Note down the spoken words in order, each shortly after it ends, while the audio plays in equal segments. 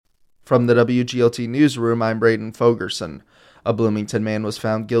From the WGLT Newsroom, I'm Braden Fogerson. A Bloomington man was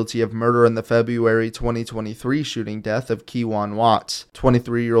found guilty of murder in the February 2023 shooting death of Kewan Watts.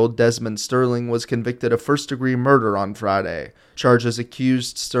 23-year-old Desmond Sterling was convicted of first-degree murder on Friday. Charges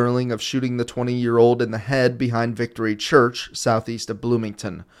accused Sterling of shooting the 20-year-old in the head behind Victory Church, southeast of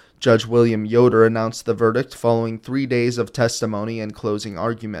Bloomington. Judge William Yoder announced the verdict following 3 days of testimony and closing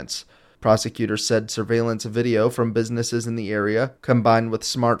arguments. Prosecutors said surveillance video from businesses in the area, combined with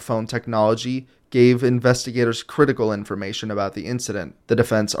smartphone technology, gave investigators critical information about the incident. The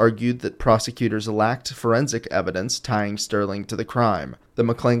defense argued that prosecutors lacked forensic evidence tying Sterling to the crime. The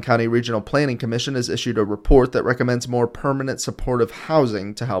McLean County Regional Planning Commission has issued a report that recommends more permanent supportive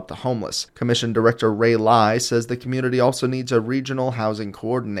housing to help the homeless. Commission Director Ray Lai says the community also needs a regional housing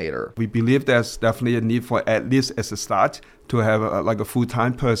coordinator. We believe there's definitely a need for, at least as a start, to have a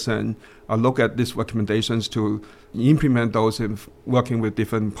full-time person look at these recommendations to implement those in working with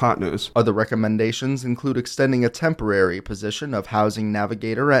different partners. Other recommendations include extending a temporary position of housing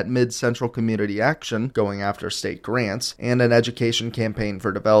navigator at Mid-Central Community Action, going after state grants, and an education campaign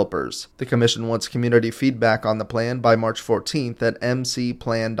for developers. The commission wants community feedback on the plan by March 14th at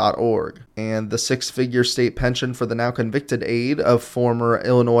mcplan.org. And the six-figure state pension for the now convicted aide of former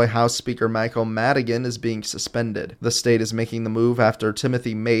Illinois House Speaker Michael Madigan is being suspended. The state is making the move after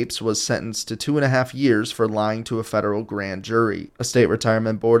Timothy Mapes was sentenced to 2.5 years for lying to a federal grand jury. A state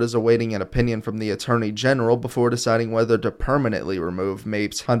retirement board is awaiting an opinion from the Attorney General before deciding whether to permanently remove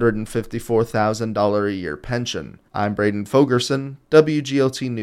Mapes' $154,000 a year pension. I'm Braden Fogerson, WGLT News.